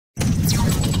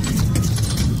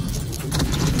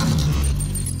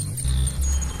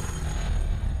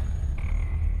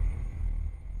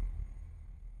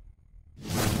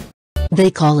They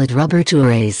call it rubber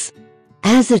tourés,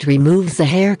 as it removes the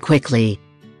hair quickly.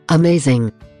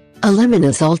 Amazing!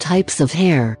 Eliminates all types of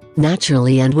hair,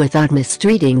 naturally and without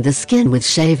mistreating the skin with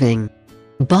shaving.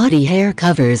 Body hair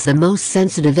covers the most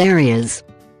sensitive areas.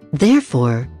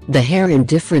 Therefore, the hair in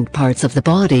different parts of the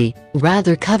body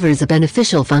rather covers a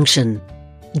beneficial function.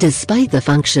 Despite the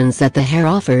functions that the hair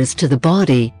offers to the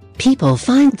body, people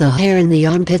find the hair in the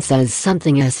armpits as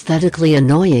something aesthetically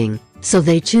annoying, so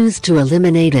they choose to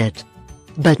eliminate it.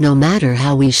 But no matter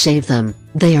how we shave them,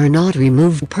 they are not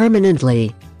removed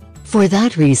permanently. For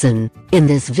that reason, in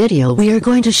this video we are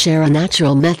going to share a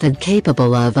natural method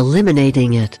capable of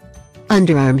eliminating it.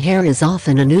 Underarm hair is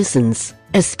often a nuisance,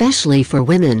 especially for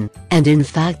women, and in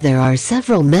fact there are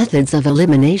several methods of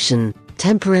elimination,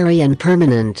 temporary and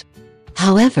permanent.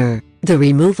 However, the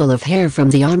removal of hair from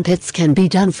the armpits can be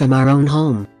done from our own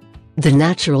home. The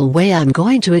natural way I'm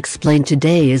going to explain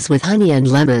today is with honey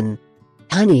and lemon.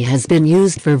 Honey has been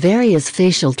used for various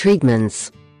facial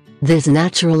treatments. This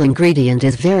natural ingredient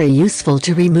is very useful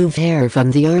to remove hair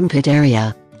from the armpit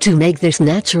area. To make this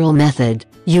natural method,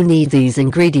 you need these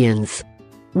ingredients.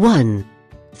 1.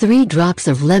 3 drops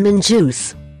of lemon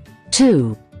juice.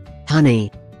 2. Honey.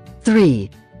 3.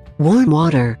 Warm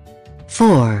water.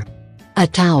 4. A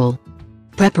towel.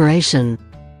 Preparation.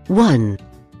 1.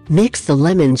 Mix the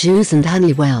lemon juice and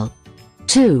honey well.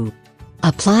 2.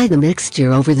 Apply the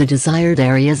mixture over the desired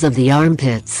areas of the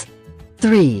armpits.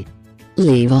 3.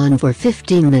 Leave on for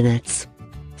 15 minutes.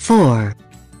 4.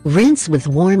 Rinse with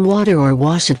warm water or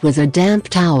wash it with a damp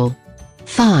towel.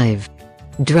 5.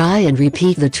 Dry and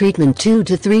repeat the treatment 2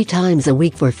 to 3 times a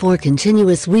week for 4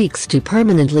 continuous weeks to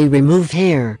permanently remove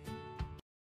hair.